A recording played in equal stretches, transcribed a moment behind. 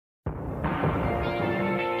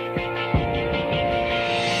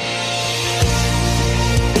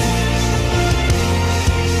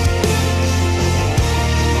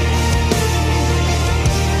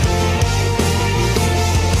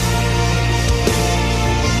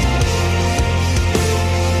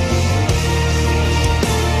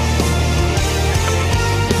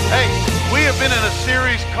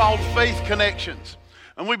called Faith Connections.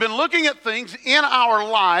 And we've been looking at things in our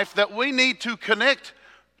life that we need to get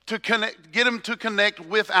them to connect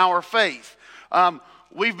with our faith.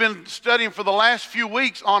 We've been studying for the last few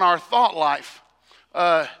weeks on our thought life.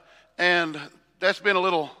 And that's been a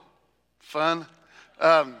little fun.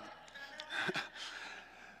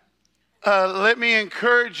 Let me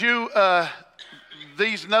encourage you,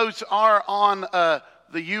 these notes are on the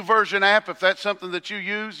YouVersion app. If that's something that you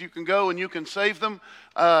use, you can go and you can save them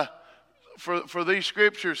for these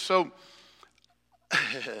scriptures. So,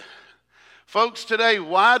 folks, today,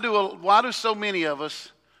 why do so many of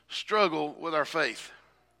us struggle with our faith?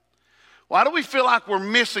 Why do we feel like we're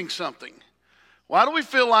missing something? Why do we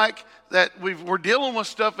feel like that we're dealing with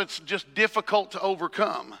stuff that's just difficult to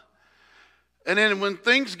overcome? And then when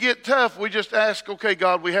things get tough, we just ask, okay,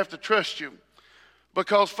 God, we have to trust you.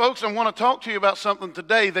 Because, folks, I want to talk to you about something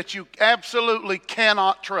today that you absolutely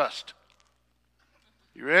cannot trust.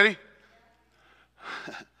 You ready?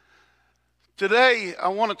 Today, I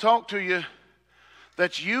want to talk to you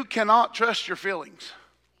that you cannot trust your feelings.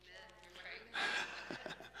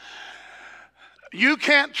 You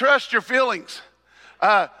can't trust your feelings.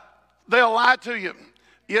 They'll lie to you.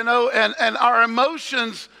 You know, and our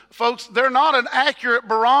emotions, folks, they're not an accurate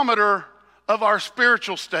barometer of our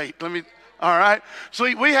spiritual state. All right. So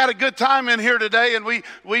we had a good time in here today, and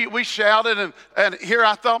we shouted, and here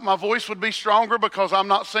I thought my voice would be stronger because I'm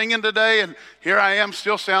not singing today, and here I am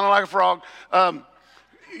still sounding like a frog.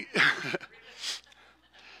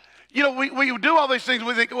 You know, we do all these things.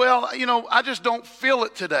 We think, well, you know, I just don't feel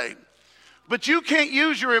it today. But you can't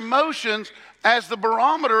use your emotions as the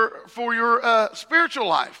barometer for your spiritual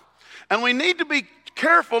life. And we need to be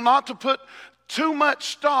careful not to put too much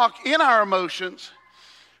stock in our emotions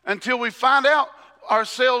until we find out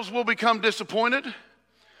ourselves will become disappointed,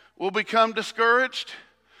 we'll become discouraged,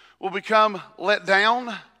 we'll become let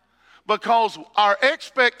down because our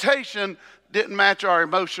expectation didn't match our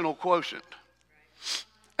emotional quotient.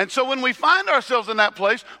 And so when we find ourselves in that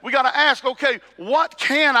place, we got to ask, okay, what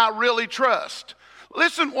can I really trust?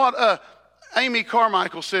 Listen what Amy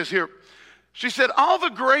Carmichael says here. She said, all the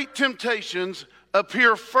great temptations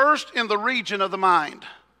appear first in the region of the mind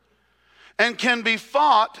and can be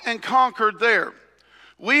fought and conquered there.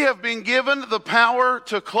 We have been given the power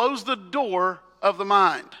to close the door of the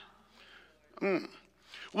mind.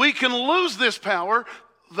 We can lose this power,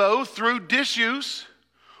 though, through disuse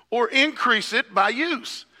or increase it by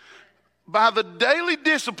use. By the daily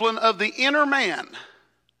discipline of the inner man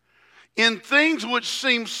in things which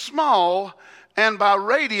seem small and by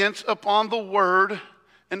radiance upon the word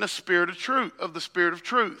and the spirit of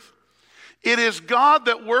truth. It is God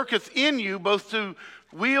that worketh in you both to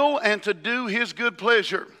will and to do his good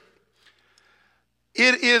pleasure.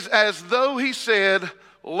 It is as though he said,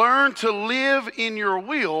 learn to live in your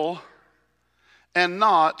will and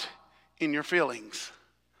not in your feelings.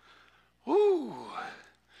 Woo.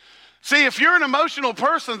 See, if you're an emotional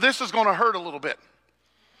person, this is going to hurt a little bit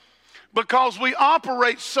because we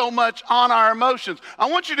operate so much on our emotions. I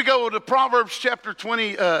want you to go to Proverbs chapter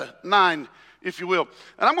 29, if you will.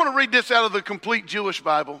 And I'm going to read this out of the Complete Jewish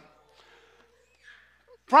Bible.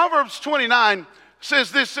 Proverbs 29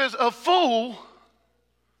 says this, says, a fool,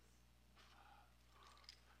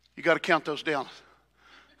 you got to count those down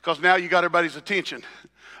because now you got everybody's attention.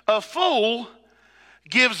 A fool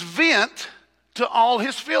gives vent to all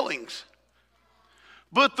his feelings.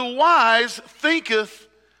 But the wise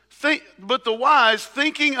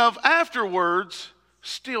thinking of afterwards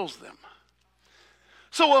steals them.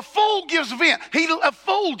 So a fool gives vent. A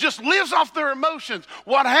fool just lives off their emotions.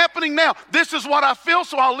 What's happening now? This is what I feel,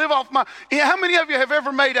 so I'll live off my... How many of you have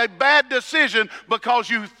ever made a bad decision because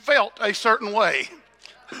you felt a certain way?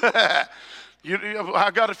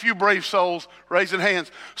 I got a few brave souls raising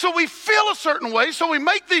hands. So we feel a certain way, so we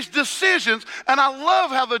make these decisions, and I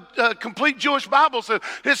love how the Complete Jewish Bible says,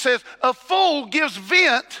 it says, a fool gives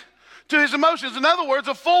vent to his emotions. In other words,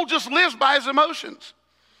 a fool just lives by his emotions.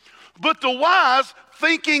 But the wise,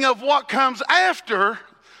 thinking of what comes after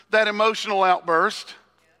that emotional outburst,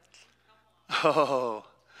 but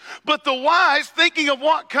the wise, thinking of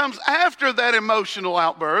what comes after that emotional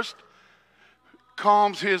outburst,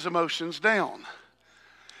 calms his emotions down.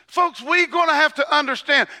 Folks, we're going to have to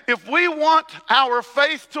understand, if we want our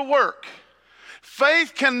faith to work,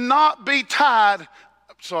 faith cannot be tied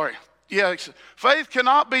to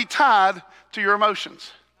your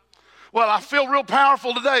emotions. Well, I feel real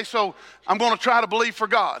powerful today, so I'm going to try to believe for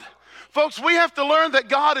God. Folks, we have to learn that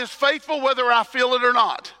God is faithful whether I feel it or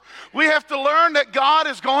not. We have to learn that God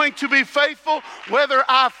is going to be faithful whether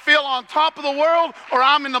I feel on top of the world or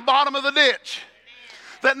I'm in the bottom of the ditch.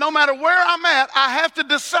 That no matter where I'm at, I have to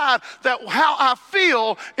decide that how I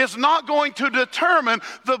feel is not going to determine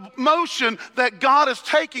the motion that God is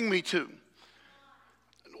taking me to.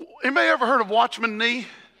 Anybody ever heard of Watchman Nee?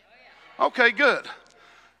 Okay, good.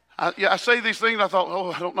 I say these things, I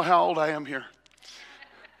thought, I don't know how old I am here.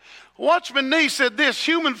 Watchman Nee said this: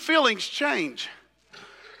 human feelings change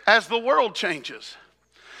as the world changes.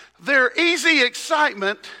 Their easy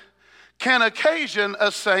excitement can occasion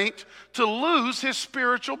a saint to lose his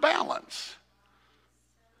spiritual balance.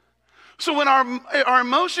 So when our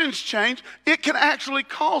emotions change, it can actually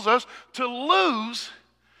cause us to lose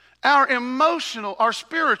our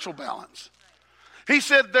spiritual balance. He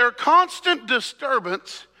said their constant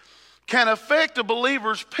disturbance can affect a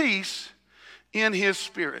believer's peace in his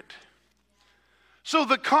spirit. So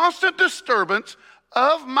the constant disturbance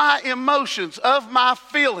of my emotions, of my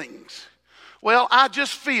feelings, well, I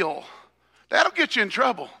just feel, that'll get you in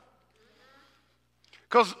trouble.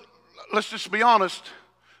 Because let's just be honest.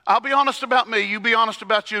 I'll be honest about me. You be honest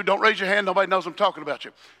about you. Don't raise your hand. Nobody knows I'm talking about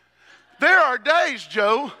you. There are days,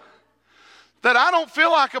 Joe, that I don't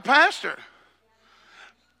feel like a pastor.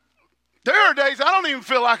 There are days I don't even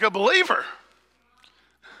feel like a believer.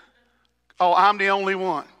 Oh, I'm the only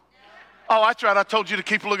one. Oh, that's right. I told you to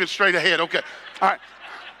keep looking straight ahead. Okay. All right.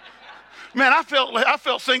 Man, I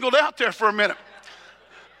felt singled out there for a minute.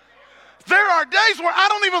 There are days where I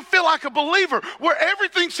don't even feel like a believer, where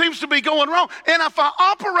everything seems to be going wrong. And if I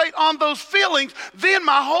operate on those feelings, then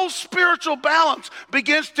my whole spiritual balance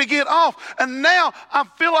begins to get off. And now I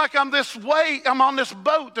feel like I'm on this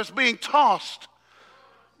boat that's being tossed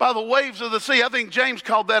by the waves of the sea. I think James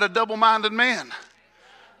called that a double-minded man.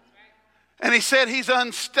 And he said he's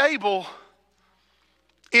unstable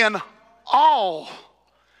in all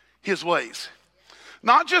his ways.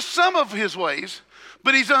 Not just some of his ways,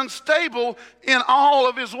 but he's unstable in all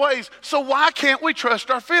of his ways. So why can't we trust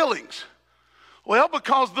our feelings? Well,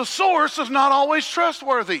 because the source is not always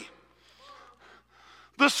trustworthy.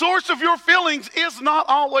 The source of your feelings is not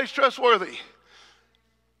always trustworthy.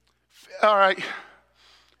 All right.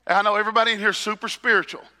 I know everybody in here is super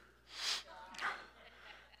spiritual.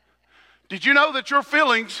 Did you know that your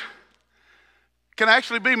feelings can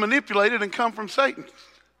actually be manipulated and come from Satan?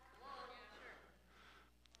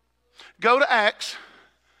 Go to Acts.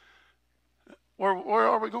 Where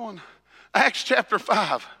are we going? Acts chapter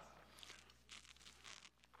 5.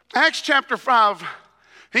 Acts chapter 5,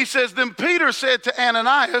 he says, then Peter said to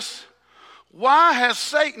Ananias, why has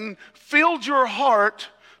Satan filled your heart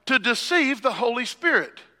to deceive the Holy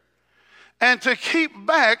Spirit and to keep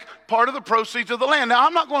back part of the proceeds of the land? Now,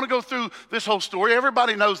 I'm not going to go through this whole story.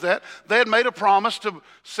 Everybody knows that. They had made a promise to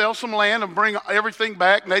sell some land and bring everything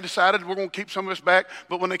back, and they decided we're going to keep some of this back.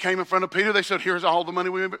 But when they came in front of Peter, they said, here's all the money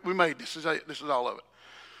we made. This is all of it.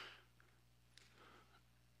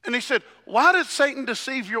 And he said, why did Satan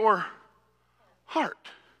deceive your heart?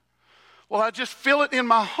 Well, I just feel it in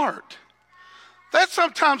my heart. That's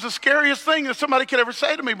sometimes the scariest thing that somebody could ever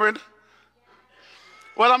say to me, Brenda.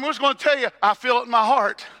 Well, I'm just going to tell you, I feel it in my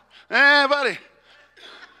heart. Buddy.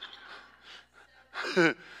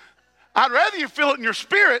 I'd rather you feel it in your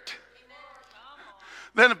spirit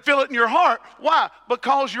than feel it in your heart. Why?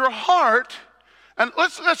 Because your heart, and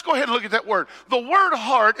let's go ahead and look at that word. The word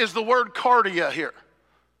heart is the word cardia here.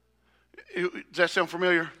 Does that sound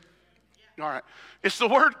familiar? All right. It's the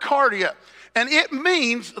word cardia, and it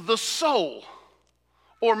means the soul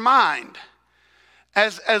or mind.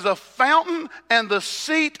 As a fountain and the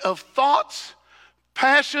seat of thoughts,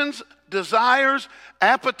 passions, desires,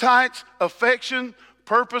 appetites, affection,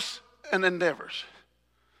 purpose, and endeavors.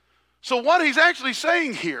 So what he's actually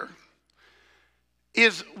saying here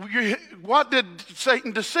is, what did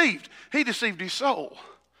Satan deceive? He deceived his soul.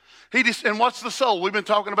 And what's the soul? We've been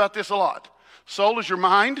talking about this a lot. Soul is your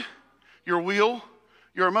mind, your will,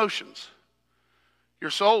 your emotions.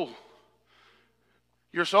 Your soul.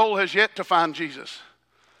 Your soul has yet to find Jesus.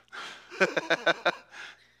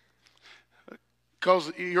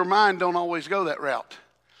 Because your mind don't always go that route.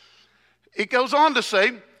 It goes on to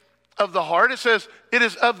say, of the heart, it says, it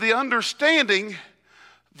is of the understanding,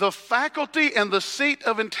 the faculty and the seat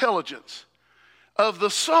of intelligence. Of the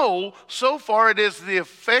soul, so far it is the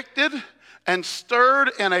affected and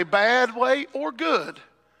stirred in a bad way or good.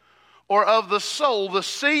 Or of the soul, the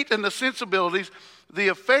seat and the sensibilities, the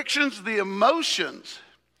affections, the emotions,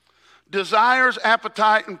 desires,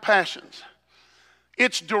 appetite, and passions.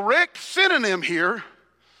 Its direct synonym here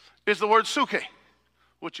is the word suke,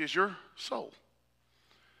 which is your soul.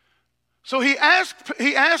 So he asked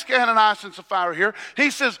Ananias and Sapphira here,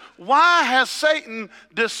 he says, why has Satan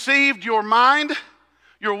deceived your mind,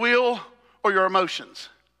 your will, or your emotions?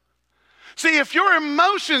 See, if your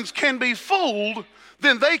emotions can be fooled,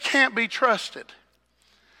 then they can't be trusted.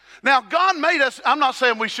 Now, God made us, I'm not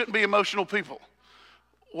saying we shouldn't be emotional people.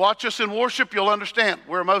 Watch us in worship, you'll understand.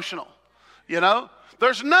 We're emotional, you know?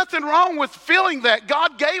 There's nothing wrong with feeling that.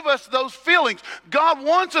 God gave us those feelings. God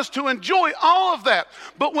wants us to enjoy all of that.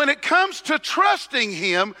 But when it comes to trusting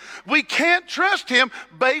Him, we can't trust Him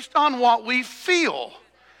based on what we feel.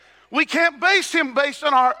 We can't trust Him based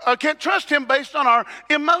on our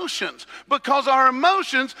emotions, because our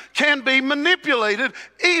emotions can be manipulated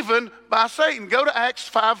even by Satan. Go to Acts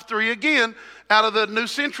 5:3 again out of the New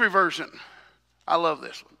Century Version. I love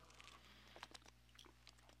this one.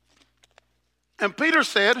 And Peter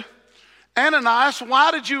said, Ananias, why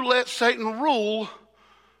did you let Satan rule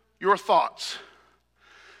your thoughts?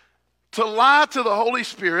 To lie to the Holy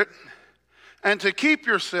Spirit and to keep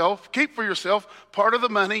for yourself part of the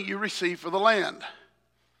money you receive for the land.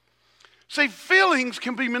 See, feelings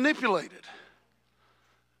can be manipulated.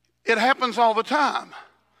 It happens all the time.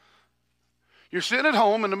 You're sitting at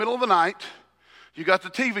home in the middle of the night, you got the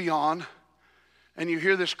TV on, and you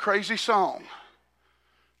hear this crazy song.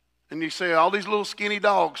 And you say, all these little skinny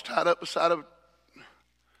dogs tied up beside of,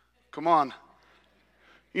 come on.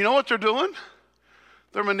 You know what they're doing?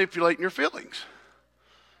 They're manipulating your feelings.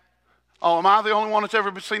 Oh, am I the only one that's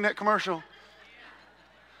ever seen that commercial?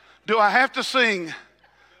 Do I have to sing?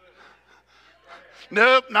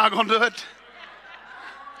 Nope, not going to do it.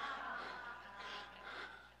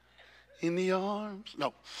 In the arms.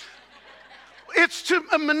 No. It's to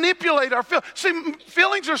manipulate our feelings. See,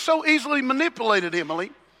 feelings are so easily manipulated,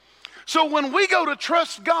 Emily. So when we go to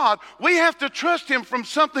trust God, we have to trust Him from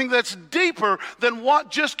something that's deeper than what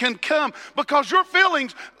just can come, because your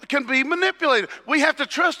feelings can be manipulated. We have to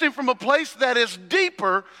trust Him from a place that is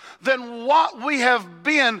deeper than what we have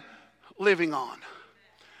been living on.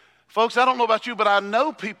 Folks, I don't know about you, but I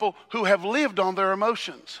know people who have lived on their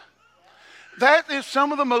emotions. That is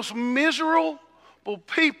some of the most miserable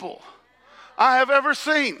people I have ever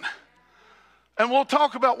seen. And we'll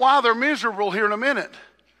talk about why they're miserable here in a minute.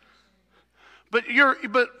 But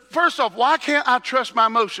first off, why can't I trust my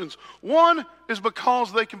emotions? One is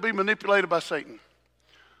because they can be manipulated by Satan.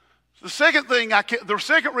 The second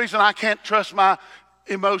reason I can't trust my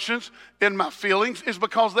emotions and my feelings is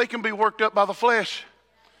because they can be worked up by the flesh,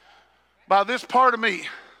 by this part of me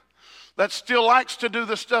that still likes to do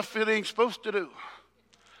the stuff it ain't supposed to do,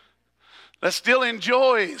 that still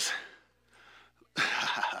enjoys.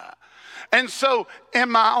 And so in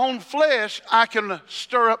my own flesh, I can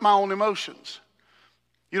stir up my own emotions.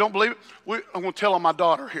 You don't believe it? I'm going to tell on my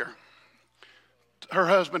daughter here. Her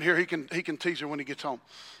husband here, he can tease her when he gets home.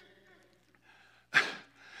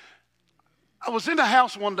 I was in the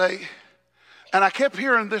house one day, and I kept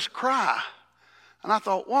hearing this cry. And I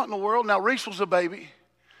thought, what in the world? Now, Reese was a baby.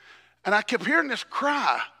 And I kept hearing this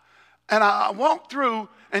cry. And I walked through,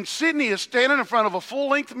 and Sydney is standing in front of a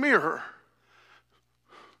full-length mirror,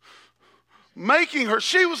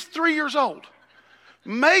 she was 3 years old,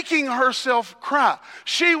 making herself cry.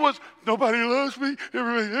 Nobody loves me,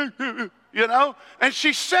 you know? And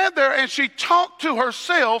she sat there and she talked to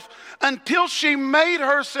herself until she made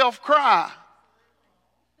herself cry.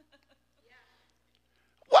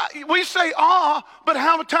 Well, we say, but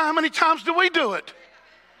how many times do we do it?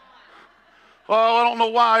 Well, I don't know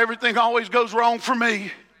why everything always goes wrong for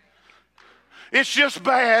me. It's just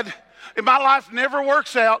bad. My life never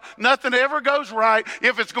works out. Nothing ever goes right.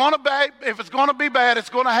 If it's going to be bad, it's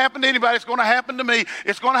going to happen to anybody. It's going to happen to me.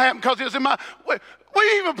 It's going to happen because it's in my.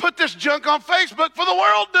 We even put this junk on Facebook for the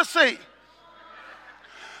world to see,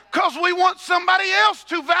 because we want somebody else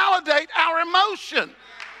to validate our emotion.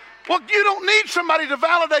 Well, you don't need somebody to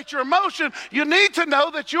validate your emotion. You need to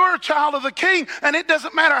know that you're a child of the King, and it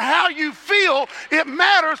doesn't matter how you feel. It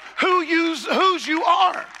matters whose you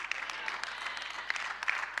are.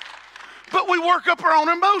 But we work up our own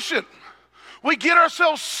emotion. We get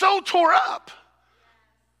ourselves so tore up.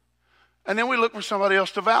 And then we look for somebody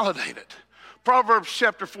else to validate it. Proverbs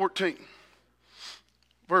chapter 14,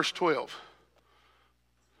 verse 12.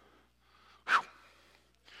 Whew.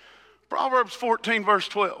 Proverbs 14, verse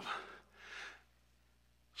 12.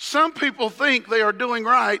 Some people think they are doing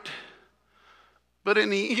right, but in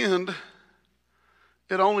the end,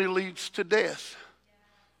 it only leads to death.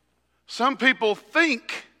 Some people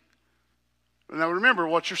think. Now remember,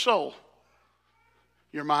 what's your soul?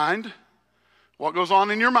 Your mind. What goes on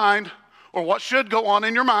in your mind, or what should go on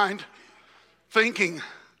in your mind? Thinking.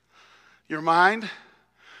 Your mind,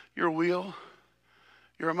 your will,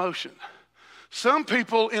 your emotion. Some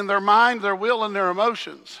people in their mind, their will, and their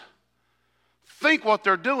emotions think what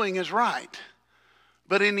they're doing is right.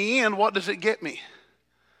 But in the end, what does it get me?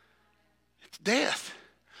 death.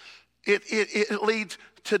 It leads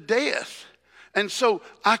to death. And so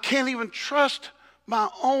I can't even trust my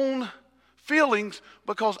own feelings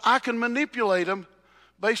because I can manipulate them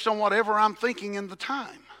based on whatever I'm thinking in the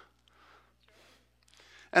time.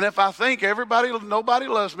 And if I think nobody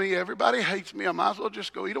loves me, everybody hates me, I might as well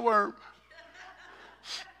just go eat a worm.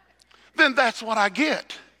 Then that's what I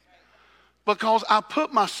get. Because I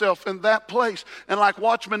put myself in that place. And like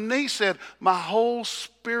Watchman Nee said, my whole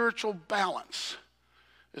spiritual balance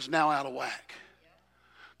is now out of whack.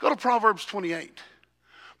 Go to Proverbs 28.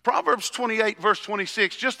 Proverbs 28, verse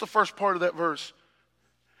 26, just the first part of that verse.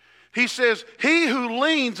 He says, he who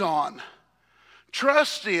leans on,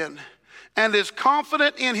 trusts in, and is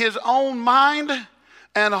confident in his own mind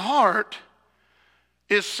and heart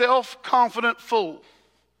is self-confident fool.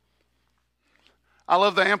 I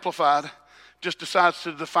love the Amplified. Just decides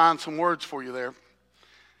to define some words for you there. It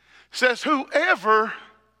says, he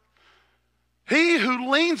who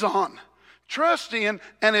leans on, trusts in,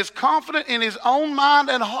 and is confident in his own mind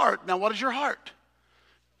and heart. Now, what is your heart?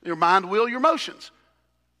 Your mind, will, your emotions.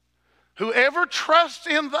 Whoever trusts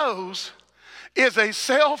in those is a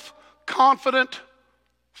self-confident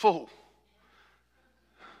fool.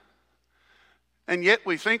 And yet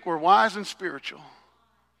we think we're wise and spiritual.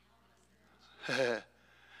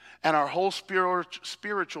 And our whole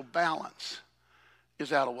spiritual balance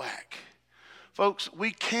is out of whack. Folks,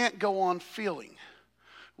 we can't go on feeling.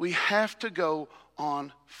 We have to go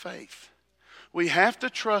on faith. We have to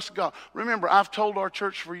trust God. Remember, I've told our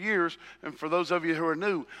church for years, and for those of you who are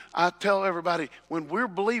new, I tell everybody, when we're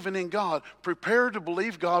believing in God, prepare to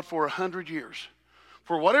believe God for 100 years.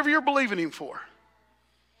 For whatever you're believing Him for.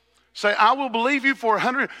 Say, I will believe you for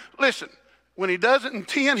 100. Listen, when He does it in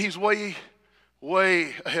 10, He's way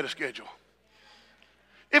ahead of schedule.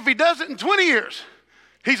 If He does it in 20 years,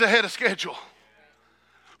 He's ahead of schedule.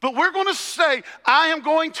 But we're going to say, I am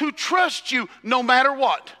going to trust you no matter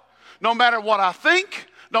what. No matter what I think,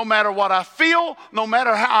 no matter what I feel, no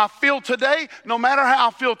matter how I feel today, no matter how I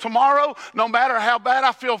feel tomorrow, no matter how bad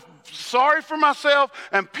I feel sorry for myself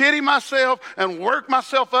and pity myself and work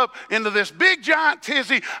myself up into this big giant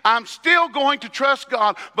tizzy, I'm still going to trust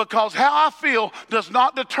God because how I feel does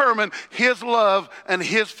not determine His love and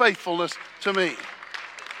His faithfulness to me.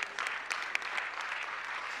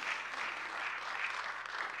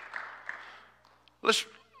 Let's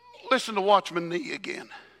listen to Watchman Nee again.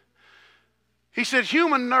 He said,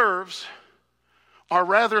 human nerves are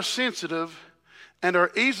rather sensitive and are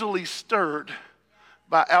easily stirred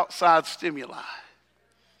by outside stimuli.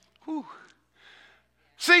 Whew.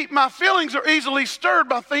 See, my feelings are easily stirred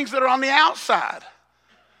by things that are on the outside.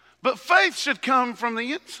 But faith should come from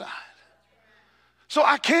the inside. So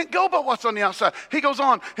I can't go by what's on the outside. He goes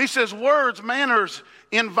on, he says, words, manners,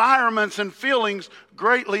 environments, and feelings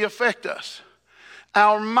greatly affect us.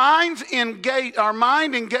 Our mind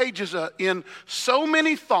engages in so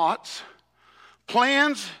many thoughts,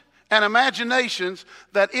 plans, and imaginations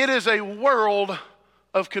that it is a world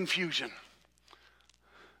of confusion.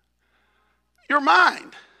 Your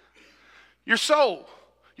mind, your soul,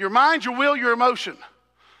 your mind, your will, your emotion.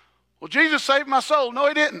 Well, Jesus saved my soul. No,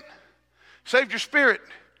 He didn't. He saved your spirit.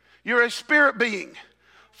 You're a spirit being.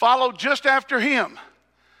 Follow just after Him.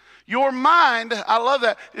 Your mind, I love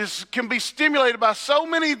that, can be stimulated by so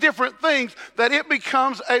many different things that it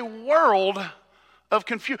becomes a world of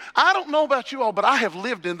confusion. I don't know about you all, but I have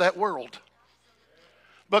lived in that world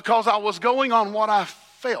because I was going on what I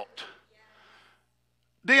felt.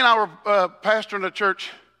 Dee and I were pastoring a church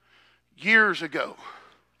years ago.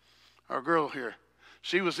 Our girl here,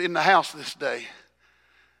 she was in the house this day.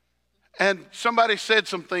 And somebody said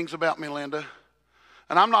some things about me, Linda.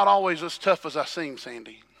 And I'm not always as tough as I seem,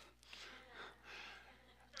 Sandy.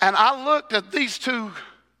 And I looked at these two,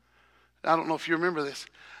 I don't know if you remember this.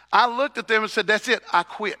 I looked at them and said, that's it, I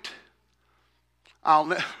quit.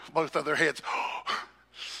 Both of their heads.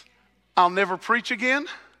 I'll never preach again.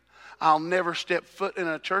 I'll never step foot in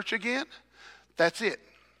a church again. That's it.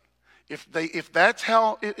 If that's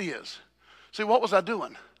how it is. See, what was I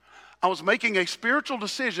doing? I was making a spiritual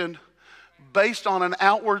decision based on an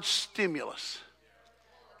outward stimulus.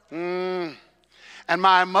 And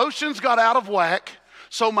my emotions got out of whack.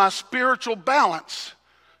 So my spiritual balance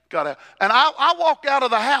got out. And I walked out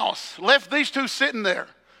of the house, left these two sitting there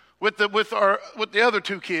with the other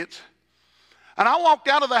two kids. And I walked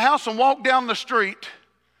out of the house and walked down the street.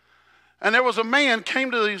 And there was a man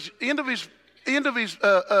came to the end of his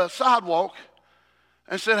sidewalk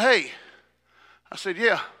and said, hey. I said,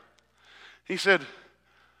 yeah. He said,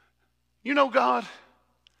 you know God?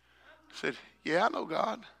 I said, yeah, I know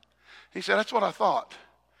God. He said, that's what I thought.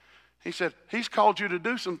 He said, he's called you to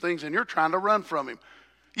do some things and you're trying to run from him.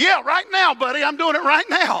 Yeah, right now, buddy, I'm doing it right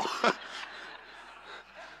now.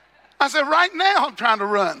 I said, right now I'm trying to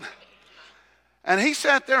run. And he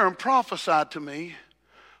sat there and prophesied to me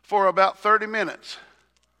for about 30 minutes.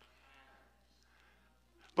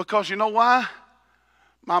 Because you know why?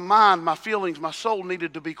 My mind, my feelings, my soul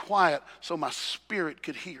needed to be quiet so my spirit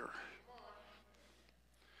could hear.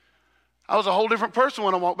 I was a whole different person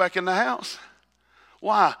when I walked back in the house.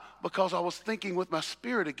 Why? Because I was thinking with my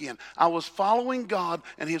spirit again. I was following God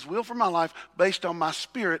and his will for my life based on my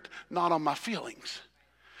spirit, not on my feelings.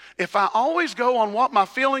 If I always go on what my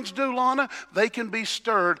feelings do, Lana, they can be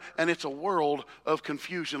stirred and it's a world of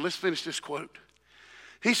confusion. Let's finish this quote.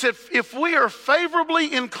 He said, if we are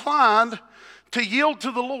favorably inclined to yield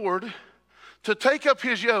to the Lord, to take up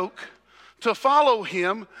his yoke, to follow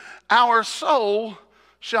him, our soul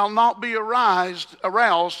shall not be aroused,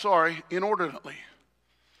 inordinately.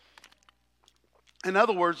 In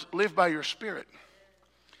other words, live by your spirit,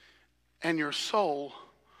 and your soul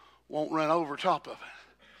won't run over top of it.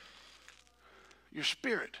 Your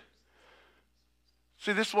spirit.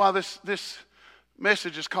 See, this is why this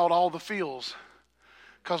message is called All the Feels,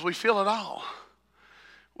 because we feel it all.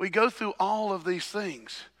 We go through all of these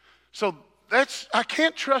things. So I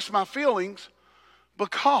can't trust my feelings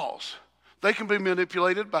because they can be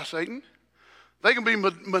manipulated by Satan. They can be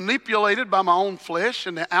manipulated by my own flesh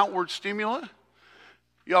and the outward stimuli.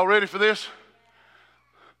 Y'all ready for this?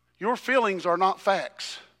 Your feelings are not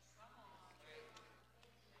facts.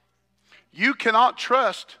 You cannot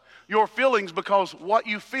trust your feelings because what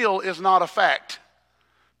you feel is not a fact.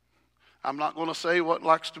 I'm not going to say what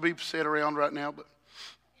likes to be said around right now, but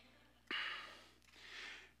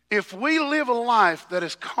if we live a life that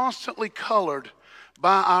is constantly colored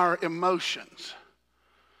by our emotions,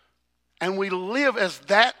 and we live as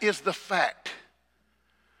that is the fact,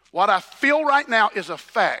 what I feel right now is a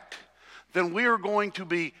fact, then we are going to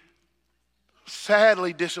be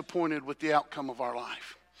sadly disappointed with the outcome of our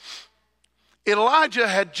life. Elijah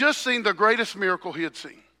had just seen the greatest miracle he had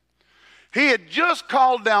seen. He had just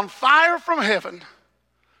called down fire from heaven,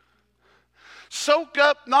 soaked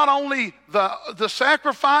up not only the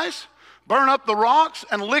sacrifice, burned up the rocks,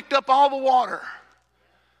 and licked up all the water.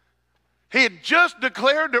 He had just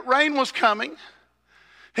declared that rain was coming.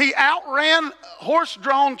 He outran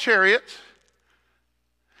horse-drawn chariots.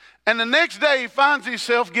 And the next day he finds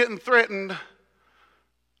himself getting threatened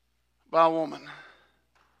by a woman.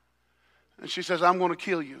 And she says, I'm going to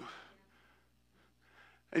kill you.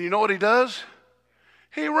 And you know what he does?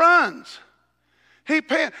 He runs.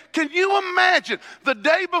 Can you imagine the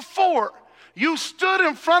day before you stood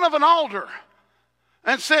in front of an altar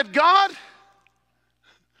and said, God,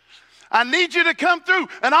 I need you to come through.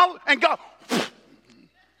 And God,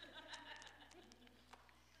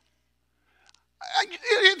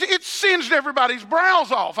 it singed everybody's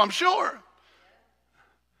brows off, I'm sure.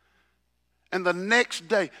 And the next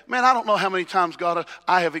day, man, I don't know how many times, God,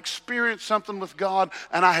 I have experienced something with God,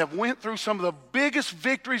 and I have went through some of the biggest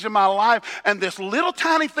victories in my life, and this little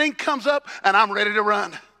tiny thing comes up, and I'm ready to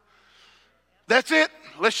run. That's it.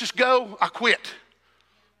 Let's just go. I quit.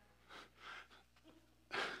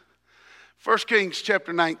 1 Kings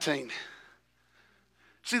chapter 19.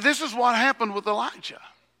 See, this is what happened with Elijah.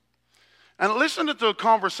 And listen to the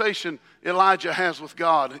conversation Elijah has with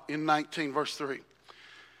God in 19, verse 3.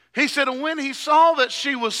 He said, and when he saw that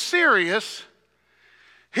she was serious,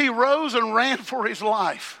 he rose and ran for his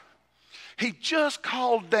life. He just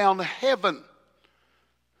called down heaven.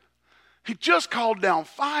 He just called down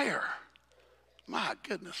fire. My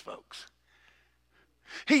goodness, folks.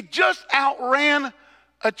 He just outran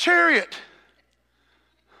a chariot.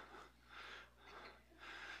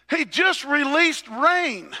 He just released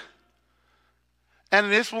rain.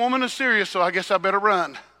 And this woman is serious, so I guess I better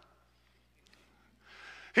run.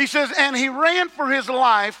 He says, and he ran for his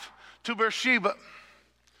life to Beersheba,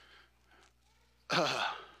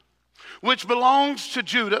 which belongs to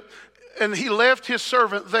Judah, and he left his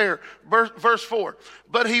servant there. Verse 4,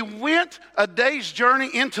 but he went a day's journey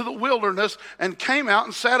into the wilderness and came out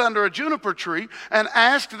and sat under a juniper tree and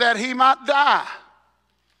asked that he might die.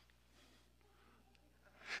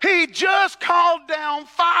 He just called down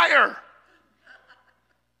fire.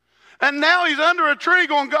 And now he's under a tree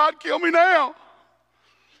going, God, kill me now.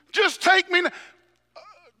 Just take me now.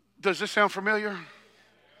 Does this sound familiar?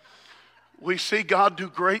 We see God do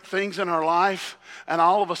great things in our life, and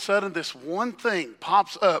all of a sudden this one thing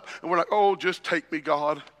pops up, and we're like, oh, just take me,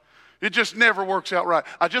 God. It just never works out right.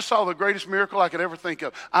 I just saw the greatest miracle I could ever think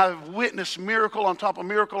of. I've witnessed miracle on top of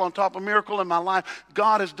miracle on top of miracle in my life.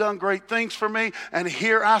 God has done great things for me, and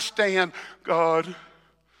here I stand. God,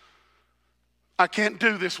 I can't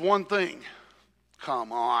do this one thing.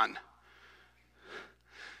 Come on.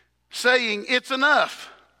 Saying, it's enough.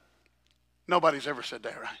 Nobody's ever said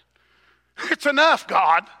that, right? It's enough,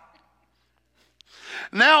 God.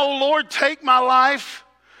 Now, O Lord, take my life,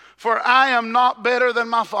 for I am not better than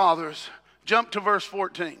my fathers. Jump to verse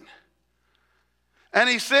 14. And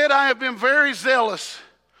he said, I have been very zealous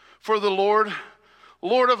for the Lord,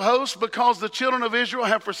 Lord of hosts, because the children of Israel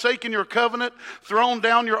have forsaken your covenant, thrown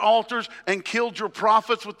down your altars, and killed your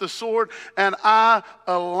prophets with the sword, and I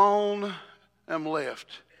alone am left,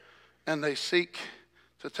 and they seek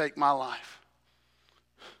to take my life.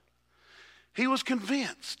 He was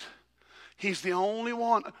convinced. He's the only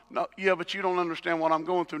one. No, yeah, but you don't understand what I'm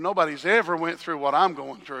going through. Nobody's ever went through what I'm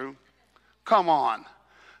going through. Come on.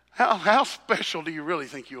 How special do you really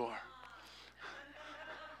think you are?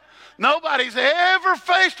 Nobody's ever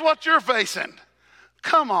faced what you're facing.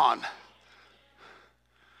 Come on.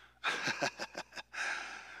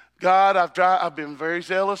 God, I've been very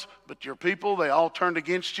zealous, but your people, they all turned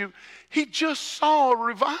against you. He just saw a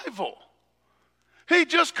revival. He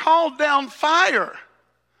just called down fire.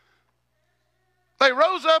 They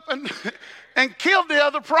rose up and killed the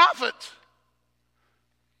other prophets,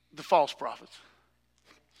 the false prophets.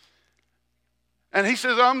 And he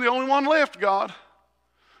says, I'm the only one left, God.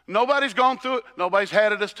 Nobody's gone through it. Nobody's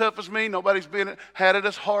had it as tough as me. Nobody's had it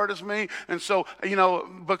as hard as me. And so,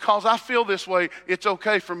 because I feel this way, it's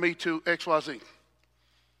okay for me to XYZ.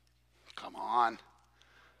 Come on.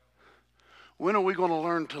 When are we going to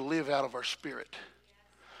learn to live out of our spirit?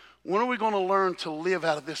 When are we going to learn to live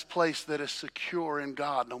out of this place that is secure in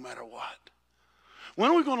God no matter what?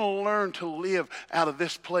 When are we going to learn to live out of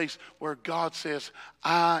this place where God says,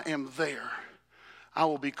 I am there. I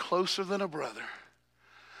will be closer than a brother.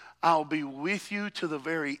 I'll be with you to the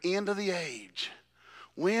very end of the age.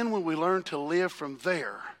 When will we learn to live from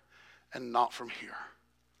there and not from here?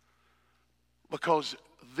 Because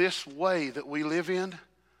this way that we live in,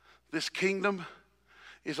 this kingdom,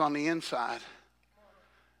 is on the inside.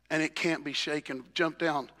 And it can't be shaken. Jump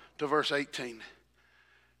down to verse 18.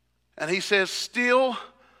 And he says, still,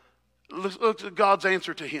 look at God's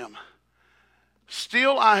answer to him.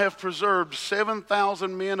 Still I have preserved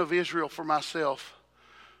 7,000 men of Israel for myself,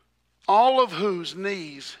 all of whose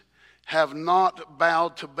knees have not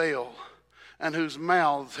bowed to Baal, and whose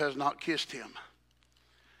mouths has not kissed him.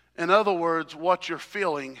 In other words, what you're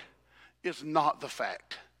feeling is not the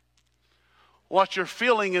fact. What you're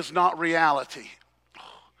feeling is not reality.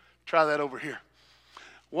 Try that over here.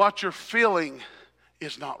 What you're feeling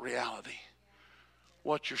is not reality.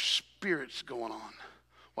 What your spirit's going on.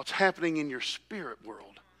 What's happening in your spirit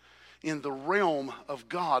world. In the realm of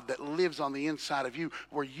God that lives on the inside of you,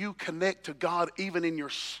 where you connect to God even in your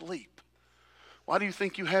sleep. Why do you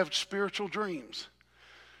think you have spiritual dreams?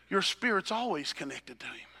 Your spirit's always connected to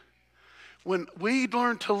him. When we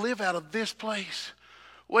learn to live out of this place,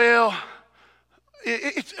 well,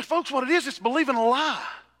 folks, what it is, it's believing a lie.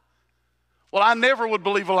 Well, I never would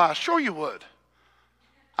believe a lie. Sure you would.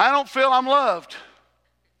 I don't feel I'm loved.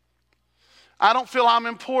 I don't feel I'm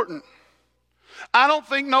important. I don't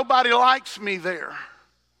think nobody likes me there.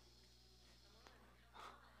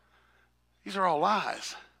 These are all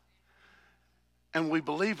lies. And we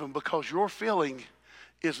believe them because your feeling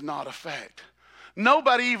is not a fact.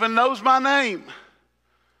 Nobody even knows my name.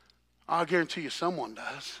 I'll guarantee you someone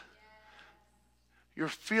does. Your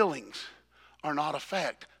feelings are not a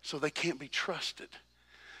fact, so they can't be trusted.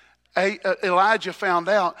 Elijah found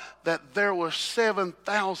out that there were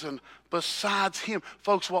 7,000 besides him.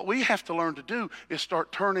 Folks, what we have to learn to do is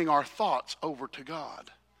start turning our thoughts over to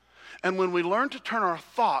God. And when we learn to turn our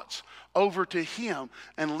thoughts over to him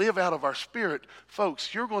and live out of our spirit,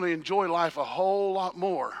 folks, you're going to enjoy life a whole lot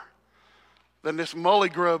more than this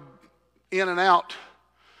mully grub in and out,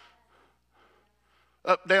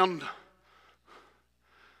 up, down.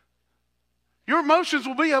 Your emotions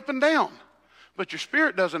will be up and down, but your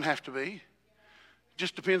spirit doesn't have to be. It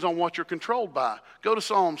just depends on what you're controlled by. Go to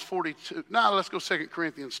Psalms 42. Now let's go 2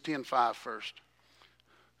 Corinthians 10:5 first.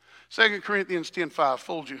 2 Corinthians 10:5,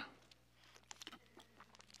 fooled you.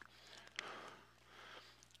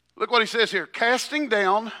 Look what he says here. Casting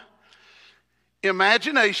down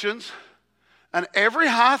imaginations and every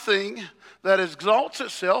high thing that exalts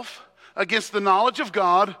itself against the knowledge of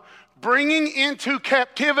God, bringing into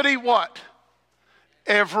captivity what?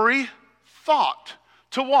 Every thought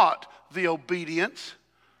to what? The obedience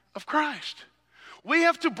of Christ. We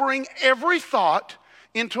have to bring every thought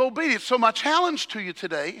into obedience. So my challenge to you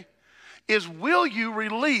today is, will you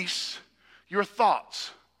release your thoughts,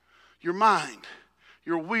 your mind,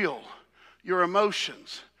 your will, your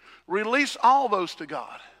emotions? Release all those to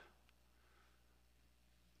God.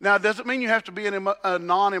 Now, it doesn't mean you have to be a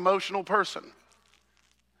non-emotional person.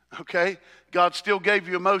 Okay? God still gave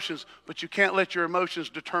you emotions, but you can't let your emotions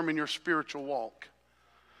determine your spiritual walk.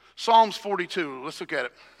 Psalms 42, let's look at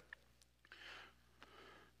it.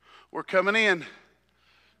 We're coming in.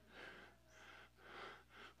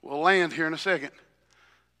 We'll land here in a second.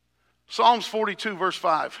 Psalms 42, verse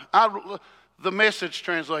 5. The Message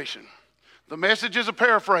translation. The Message is a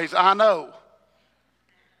paraphrase, I know.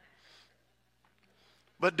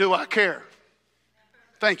 But do I care?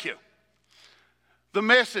 Thank you. The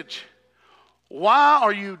Message. Why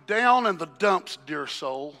are you down in the dumps, dear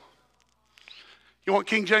soul? You want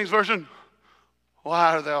King James Version?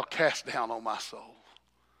 Why art thou cast down, O my soul?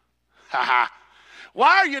 Ha ha.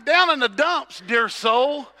 Why are you down in the dumps, dear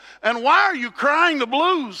soul? And why are you crying the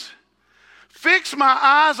blues? Fix my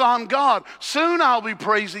eyes on God. Soon I'll be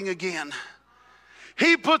praising again.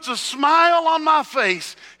 He puts a smile on my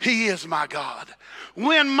face. He is my God.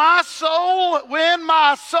 When my soul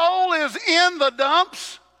is in the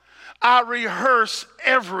dumps, I rehearse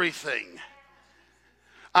everything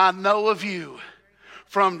I know of you.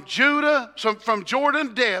 From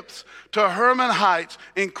Jordan depths to Hermon heights,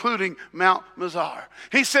 including Mount Mizar.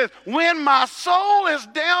 He says, when my soul is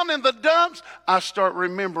down in the dumps, I start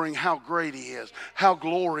remembering how great he is, how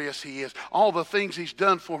glorious he is, all the things he's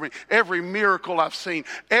done for me, every miracle I've seen,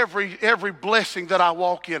 every blessing that I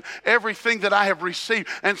walk in, everything that I have received.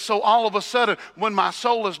 And so all of a sudden, when my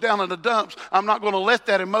soul is down in the dumps, I'm not going to let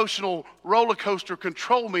that emotional roller coaster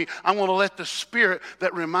control me. I'm going to let the Spirit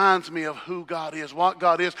that reminds me of who God is, what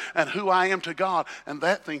God is, and who I am to God. And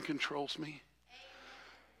that thing controls me.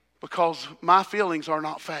 Because my feelings are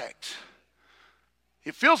not facts.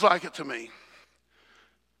 It feels like it to me.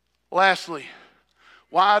 Lastly,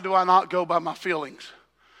 why do I not go by my feelings?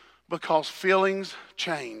 Because feelings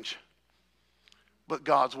change, but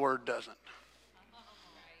God's word doesn't.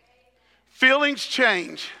 Feelings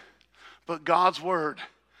change, but God's word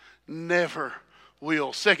never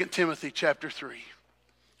will. 2 Timothy chapter 3.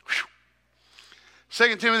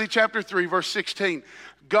 2 Timothy chapter 3, verse 16.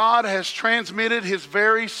 God has transmitted his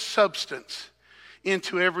very substance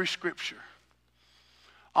into every scripture.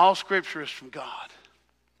 All scripture is from God.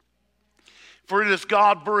 For it is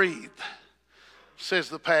God-breathed, says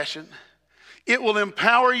the Passion. It will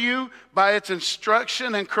empower you by its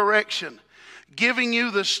instruction and correction, giving you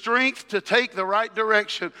the strength to take the right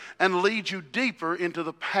direction and lead you deeper into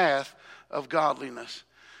the path of godliness.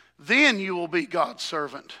 Then you will be God's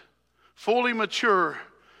servant, fully mature,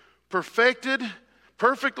 perfected,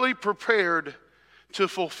 perfectly prepared to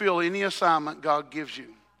fulfill any assignment God gives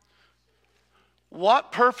you.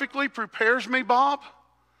 What perfectly prepares me, Bob?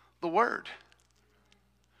 The Word.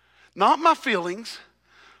 Not my feelings,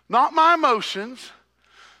 not my emotions,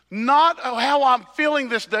 not how I'm feeling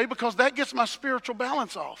this day, because that gets my spiritual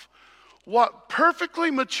balance off. What perfectly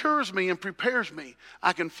matures me and prepares me,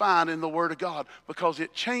 I can find in the Word of God, because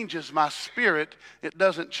it changes my spirit. It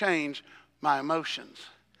doesn't change my emotions.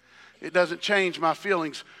 It doesn't change my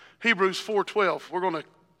feelings. Hebrews 4:12. We're going to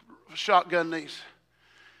shotgun these.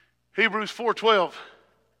 Hebrews 4:12.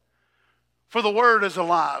 For the word is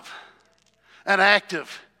alive and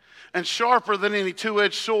active and sharper than any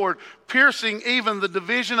two-edged sword, piercing even the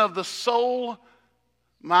division of the soul,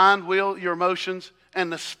 mind, will, your emotions,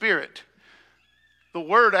 and the spirit. The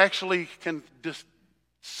word actually can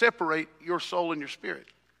separate your soul and your spirit.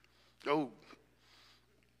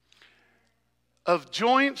 Of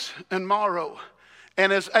joints and marrow,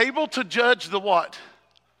 and is able to judge the what?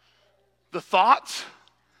 The thoughts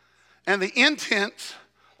and the intents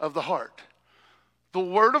of the heart. The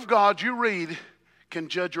Word of God you read can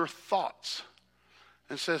judge your thoughts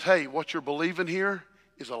and says, hey, what you're believing here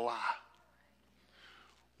is a lie.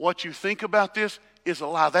 What you think about this is a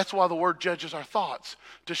lie. That's why the Word judges our thoughts,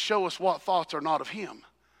 to show us what thoughts are not of Him.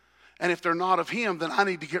 And if they're not of Him, then I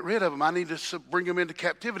need to get rid of them. I need to bring them into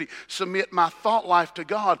captivity. Submit my thought life to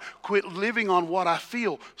God. Quit living on what I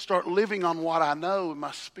feel. Start living on what I know in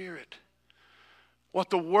my spirit. What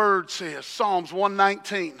the Word says. Psalms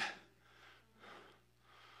 119.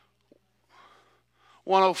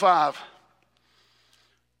 105.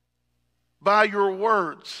 By your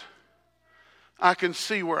words, I can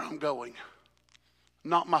see where I'm going.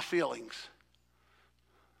 Not my feelings.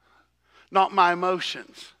 Not my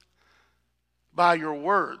emotions. By your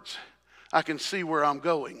words, I can see where I'm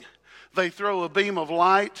going. They throw a beam of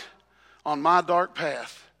light on my dark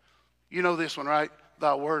path. You know this one, right?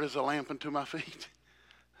 Thy word is a lamp unto my feet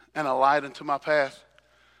and a light unto my path.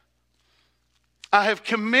 I have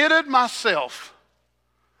committed myself,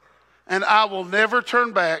 and I will never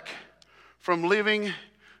turn back from living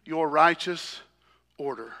your righteous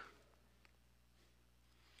order.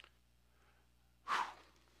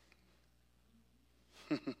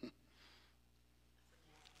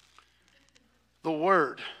 The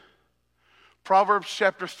Word. Proverbs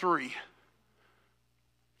chapter 3,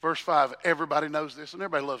 verse 5. Everybody knows this, and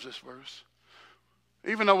everybody loves this verse,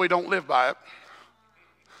 even though we don't live by it.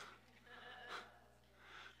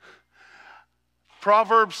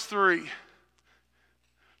 Proverbs 3.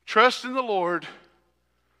 Trust in the Lord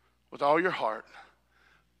with all your heart.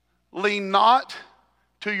 Lean not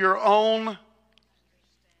to your own.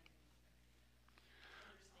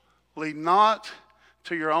 Lean not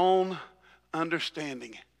to your own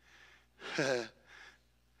understanding.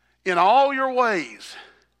 In all your ways,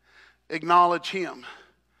 acknowledge Him,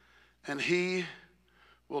 and He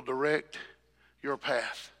will direct your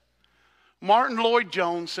path. Martin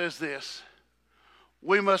Lloyd-Jones says this: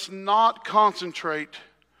 we must not concentrate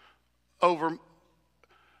over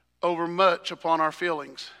much upon our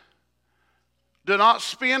feelings. Do not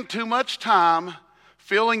spend too much time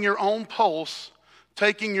feeling your own pulse,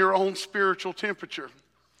 taking your own spiritual temperature.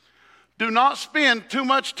 Do not spend too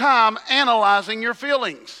much time analyzing your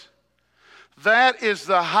feelings. That is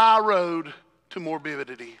the high road to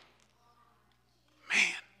morbidity.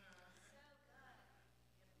 Man.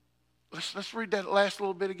 Let's read that last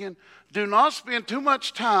little bit again. Do not spend too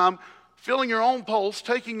much time feeling your own pulse,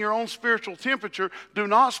 taking your own spiritual temperature. Do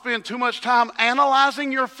not spend too much time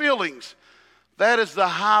analyzing your feelings. That is the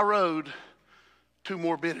high road to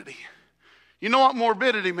morbidity. You know what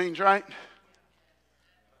morbidity means, right?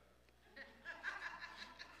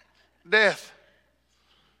 Death.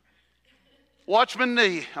 Watchman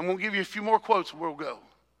Nee. I'm going to give you a few more quotes and we'll go.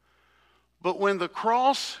 But when the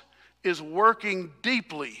cross is working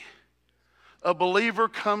deeply, a believer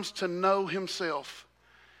comes to know himself.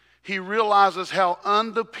 He realizes how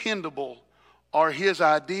undependable are his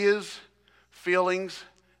ideas, feelings,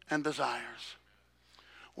 and desires.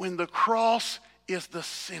 When the cross is the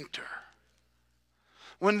center,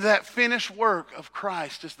 when that finished work of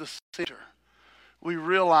Christ is the center, we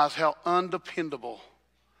realize how undependable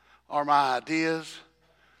are my ideas,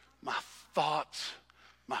 my thoughts,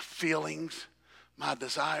 my feelings, my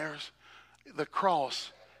desires. The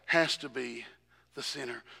cross has to be the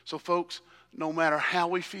center. So folks, no matter how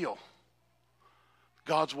we feel,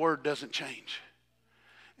 God's word doesn't change.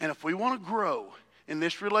 And if we want to grow in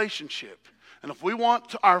this relationship, and if we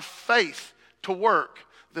want our faith to work,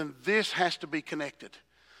 then this has to be connected.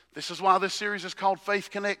 This is why this series is called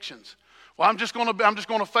Faith Connections. Well, I'm just going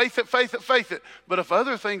to faith it. But if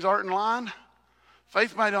other things aren't in line,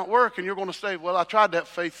 faith may not work, and you're going to say, well, I tried that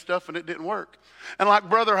faith stuff and it didn't work. And like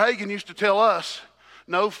Brother Hagin used to tell us,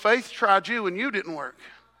 no, faith tried you and you didn't work.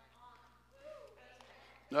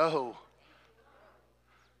 No.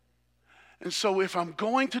 And so if I'm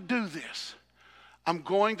going to do this, I'm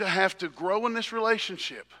going to have to grow in this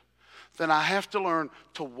relationship, then I have to learn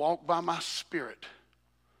to walk by my spirit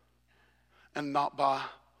and not by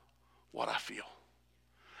what I feel.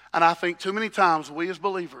 And I think too many times we as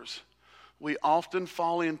believers, we often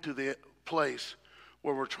fall into the place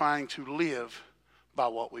where we're trying to live by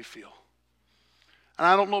what we feel. And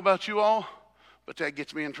I don't know about you all, but that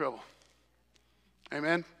gets me in trouble.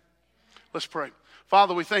 Amen? Let's pray.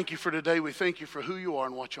 Father, we thank you for today. We thank you for who you are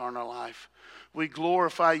and what you are in our life. We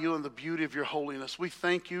glorify you in the beauty of your holiness. We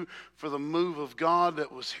thank you for the move of God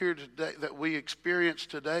that was here today, that we experienced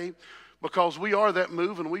today, because we are that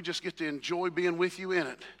move and we just get to enjoy being with you in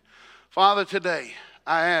it. Father, today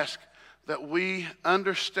I ask that we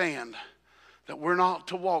understand that we're not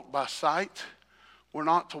to walk by sight, we're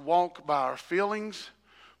not to walk by our feelings,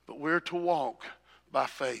 but we're to walk by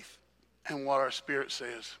faith and what our Spirit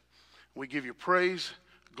says. We give you praise,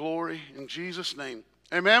 glory, in Jesus' name.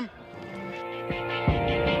 Amen.